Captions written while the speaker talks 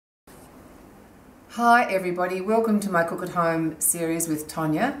Hi everybody, welcome to my Cook at Home series with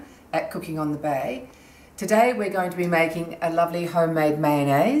Tonya at Cooking on the Bay. Today we're going to be making a lovely homemade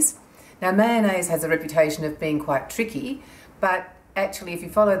mayonnaise. Now mayonnaise has a reputation of being quite tricky, but actually if you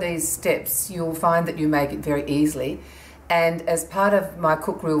follow these steps you'll find that you make it very easily. And as part of my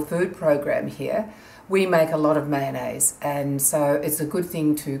Cook Real Food program here, we make a lot of mayonnaise, and so it's a good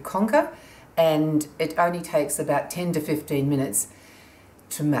thing to conquer, and it only takes about 10 to 15 minutes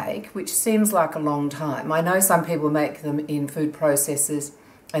to make, which seems like a long time. I know some people make them in food processors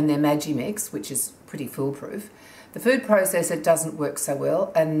and they're Magimix, which is pretty foolproof. The food processor doesn't work so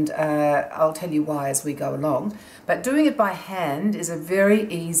well, and I'll tell you why as we go along. But doing it by hand is a very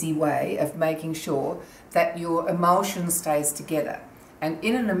easy way of making sure that your emulsion stays together. And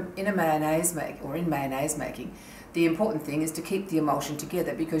in a mayonnaise making, the important thing is to keep the emulsion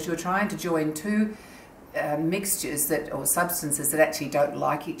together, because you're trying to join two mixtures or substances that actually don't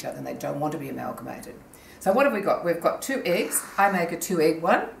like each other and they don't want to be amalgamated. So what have we got? We've got 2 eggs. I make a 2-egg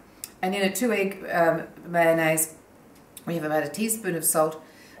one, and in a 2-egg mayonnaise we have about a teaspoon of salt,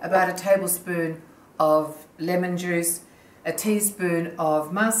 about a tablespoon of lemon juice, a teaspoon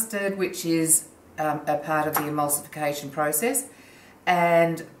of mustard, which is a part of the emulsification process,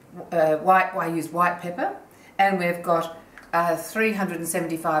 and I use white pepper, and we've got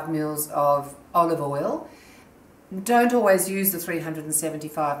 375 mils of olive oil. Don't always use the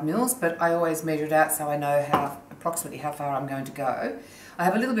 375 mils, but I always measure it out so I know approximately how far I'm going to go. I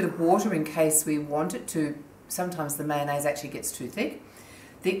have a little bit of water in case we want it to. Sometimes the mayonnaise actually gets too thick.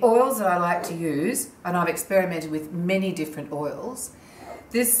 The oils that I like to use, and I've experimented with many different oils,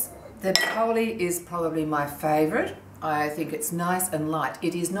 the Poli is probably my favourite. I think it's nice and light.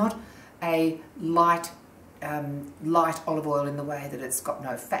 It is not a light olive oil in the way that it's got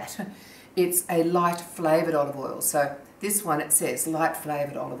no fat. It's a light flavoured olive oil. So this one, it says light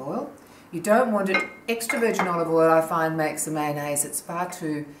flavoured olive oil. You don't want it. Extra virgin olive oil I find makes a mayonnaise. It's far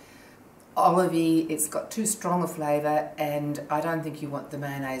too olivey, it's got too strong a flavour, and I don't think you want the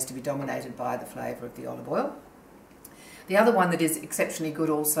mayonnaise to be dominated by the flavour of the olive oil. The other one that is exceptionally good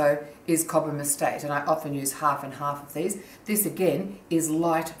also is Cobham Estate, and I often use half and half of these. This again is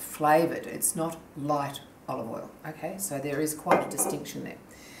light flavoured, it's not light olive oil. Okay, so there is quite a distinction there.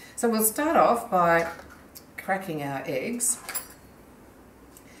 So we'll start off by cracking our eggs,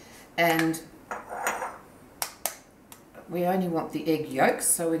 and we only want the egg yolks,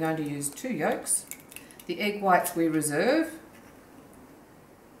 so we're going to use 2 yolks. The egg whites we reserve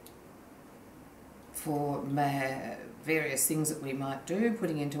for various things that we might do,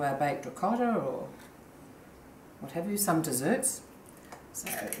 putting into our baked ricotta or what have you, some desserts. So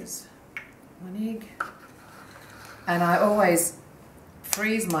there's 1 egg. And I always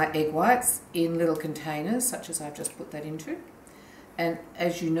freeze my egg whites in little containers, such as I've just put that into. And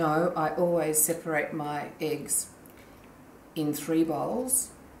as you know, I always separate my eggs in 3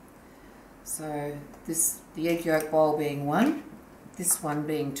 bowls. So the egg yolk bowl being 1, this one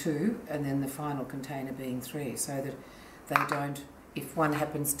being 2, and then the final container being 3, so that they don't, if one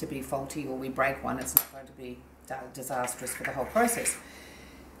happens to be faulty or we break one, it's not going to be disastrous for the whole process.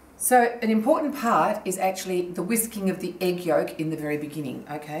 So an important part is actually the whisking of the egg yolk in the very beginning.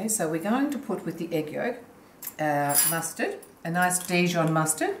 Okay, so we're going to put with the egg yolk mustard, a nice Dijon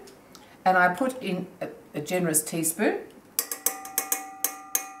mustard, and I put in a generous teaspoon. So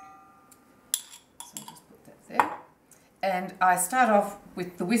I'll just put that there. And I start off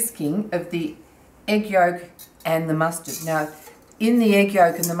with the whisking of the egg yolk and the mustard. Now, in the egg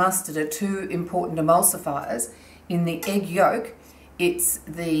yolk and the mustard are 2 important emulsifiers. In the egg yolk, it's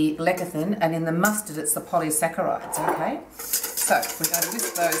the lecithin, and in the mustard it's the polysaccharides, okay? So we're going to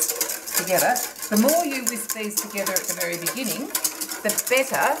whisk those together. The more you whisk these together at the very beginning, the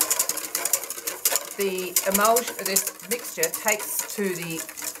better the emulsion, this mixture takes to the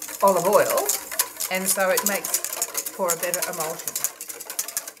olive oil, and so it makes for a better emulsion.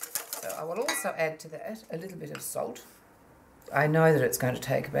 So I will also add to that a little bit of salt. I know that it's going to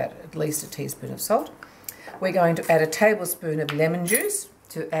take about at least a teaspoon of salt. We're going to add a tablespoon of lemon juice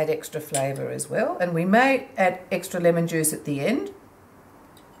to add extra flavour as well, and we may add extra lemon juice at the end.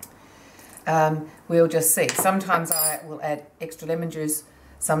 We'll just see. Sometimes I will add extra lemon juice,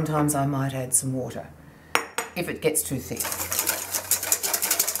 sometimes I might add some water if it gets too thick.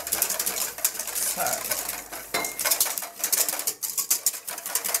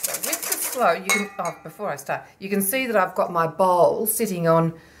 So with the flow, before I start, you can see that I've got my bowl sitting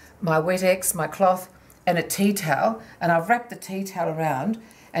on my wet X, my cloth, and a tea towel, and I've wrapped the tea towel around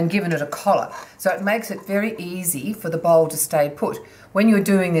and given it a collar. So it makes it very easy for the bowl to stay put. When you're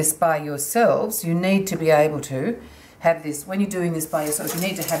doing this by yourselves, you need to be able to have this, when you're doing this by yourselves, you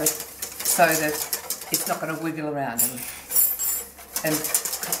need to have it so that it's not going to wiggle around and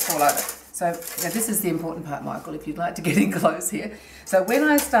fall over. So now this is the important part, Michael, if you'd like to get in close here. So when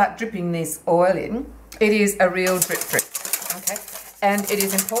I start dripping this oil in, it is a real drip, okay? And it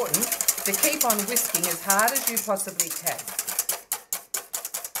is important to keep on whisking as hard as you possibly can.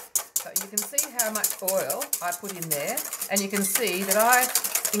 So you can see how much oil I put in there, and you can see that I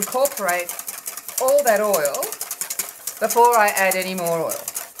incorporate all that oil before I add any more oil.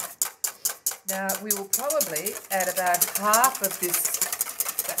 Now we will probably add about half of this,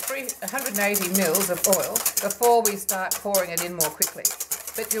 about 180 mils of oil, before we start pouring it in more quickly.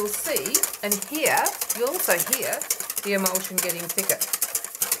 But you'll see and hear, you'll also hear the emulsion getting thicker.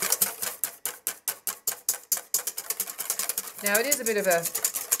 Now it is a bit of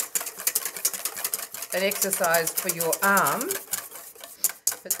an exercise for your arm,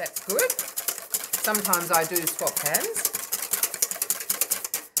 but that's good. Sometimes I do swap hands.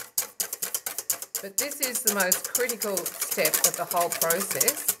 But this is the most critical step of the whole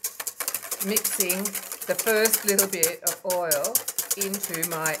process, mixing the first little bit of oil into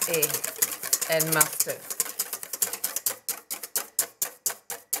my egg and mustard.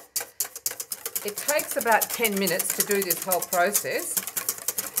 It takes about 10 minutes to do this whole process,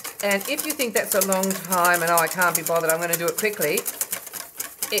 and if you think that's a long time and oh, I can't be bothered, I'm going to do it quickly,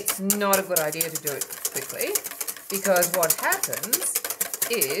 it's not a good idea to do it quickly, because what happens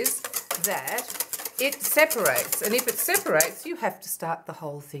is that it separates, and if it separates, you have to start the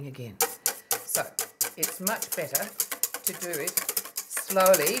whole thing again. So it's much better to do it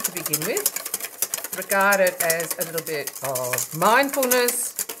slowly to begin with. Regard it as a little bit of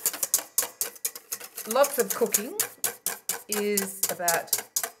mindfulness. Lots of cooking is about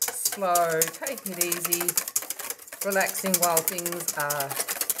slow, taking it easy, relaxing while things are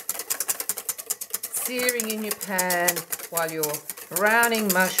searing in your pan, while you're browning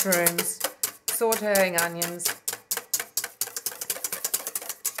mushrooms, sautéing onions.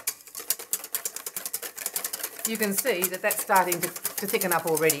 You can see that that's starting to thicken up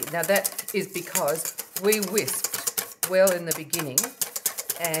already. Now that is because we whisked well in the beginning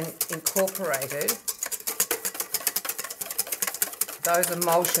and incorporated those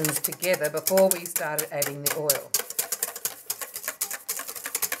emulsions together before we started adding the oil.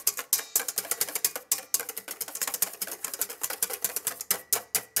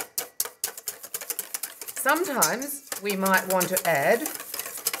 Sometimes we might want to add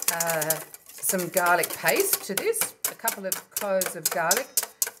some garlic paste to this, a couple of cloves of garlic,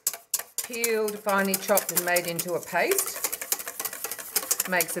 peeled, finely chopped and made into a paste.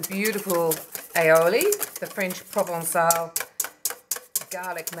 Makes a beautiful aioli, the French Provençal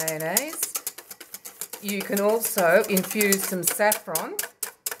garlic mayonnaise. You can also infuse some saffron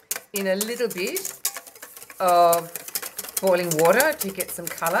in a little bit of boiling water to get some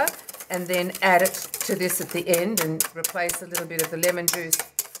colour, and then add it to this at the end and replace a little bit of the lemon juice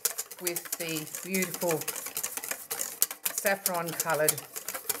with the beautiful saffron coloured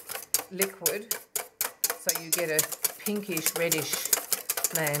liquid, so you get a pinkish reddish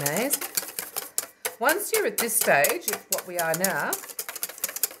mayonnaise. Once you're at this stage of what we are now,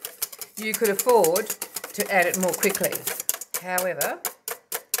 you could afford to add it more quickly. However,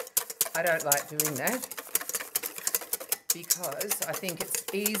 I don't like doing that, because I think it's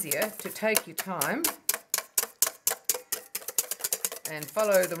easier to take your time and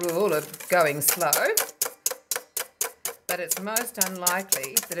follow the rule of going slow, but it's most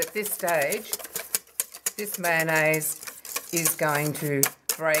unlikely that at this stage this mayonnaise is going to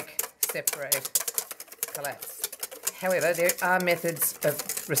break, separate, collapse. However, there are methods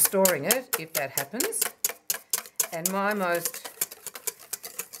of restoring it if that happens, and my most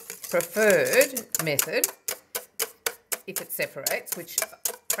preferred method, if it separates, which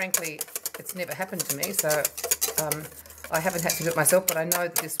frankly it's never happened to me, so I haven't had to do it myself, but I know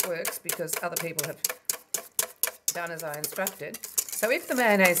that this works because other people have done as I instructed. So if the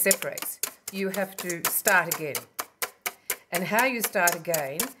mayonnaise separates, you have to start again. And how you start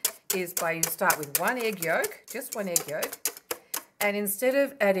again is by you start with one egg yolk, just one egg yolk, and instead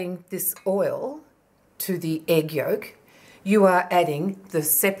of adding this oil to the egg yolk, you are adding the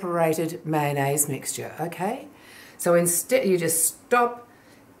separated mayonnaise mixture, okay? So instead you just stop,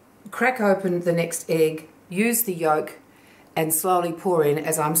 crack open the next egg, use the yolk, and slowly pour in,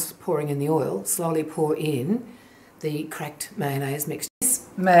 as I'm pouring in the oil, slowly pour in the cracked mayonnaise mixture. This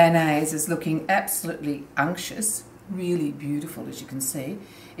mayonnaise is looking absolutely unctuous, really beautiful, as you can see.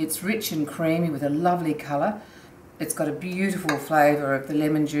 It's rich and creamy with a lovely colour. It's got a beautiful flavour of the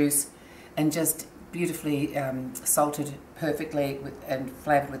lemon juice and just beautifully salted perfectly and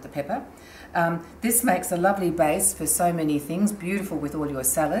flavoured with the pepper. This makes a lovely base for so many things, beautiful with all your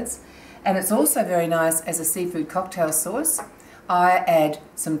salads. And it's also very nice as a seafood cocktail sauce. I add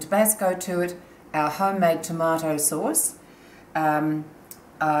some Tabasco to it, our homemade tomato sauce. I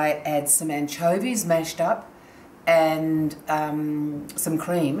add some anchovies mashed up and some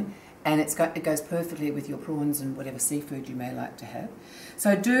cream, and it goes perfectly with your prawns and whatever seafood you may like to have.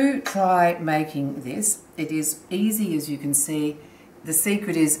 So do try making this. It is easy, as you can see. The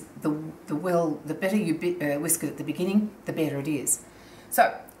secret is the better you whisk it at the beginning, the better it is.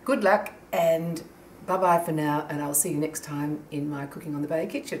 So good luck and bye-bye for now, and I'll see you next time in my Cooking on the Bay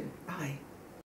kitchen. Bye.